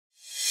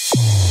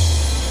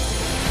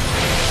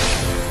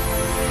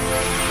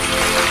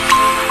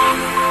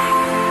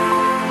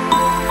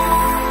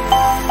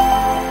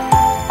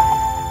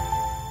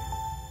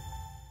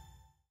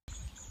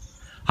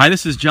Hi,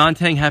 this is John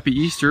Teng. Happy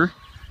Easter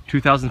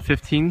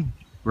 2015.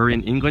 We're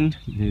in England,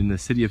 in the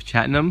city of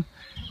Cheltenham,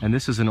 and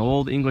this is an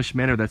old English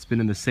manor that's been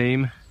in the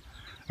same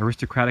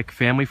aristocratic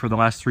family for the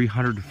last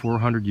 300 to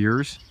 400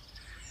 years.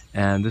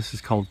 And this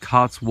is called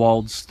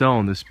Cotswolds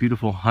stone, this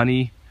beautiful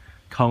honey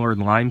colored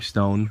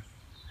limestone.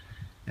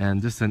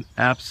 And just an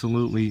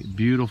absolutely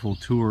beautiful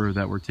tour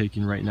that we're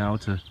taking right now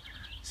to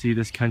see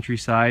this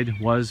countryside.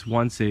 Was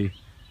once a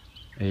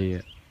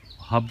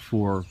hub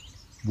for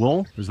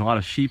wool. There's a lot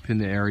of sheep in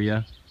the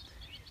area,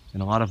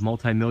 and a lot of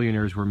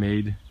multimillionaires were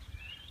made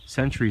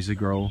centuries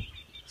ago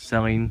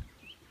selling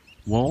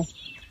wool.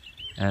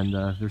 And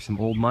there's some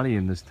old money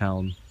in this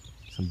town,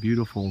 some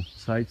beautiful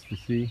sights to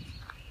see,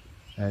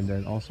 and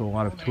then also a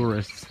lot of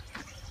tourists.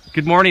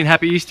 Good morning,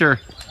 happy Easter.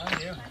 Oh,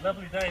 yeah.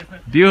 Lovely day, isn't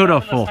it?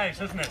 Beautiful.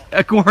 House, isn't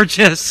it?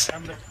 Gorgeous.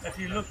 And if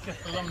you look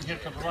just along here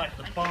to the right,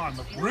 the barn,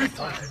 the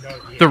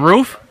roof The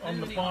roof?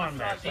 on the barn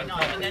there. So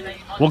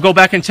We'll go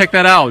back and check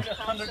that out. just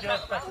 100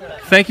 yards back there.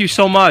 Thank you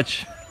so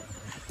much.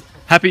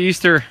 Happy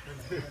Easter.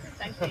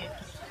 Thank you.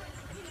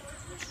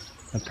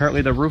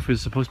 Apparently the roof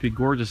is supposed to be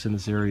gorgeous in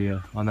this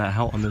area, on that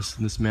house, on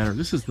this manor.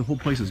 The whole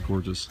place is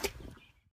gorgeous.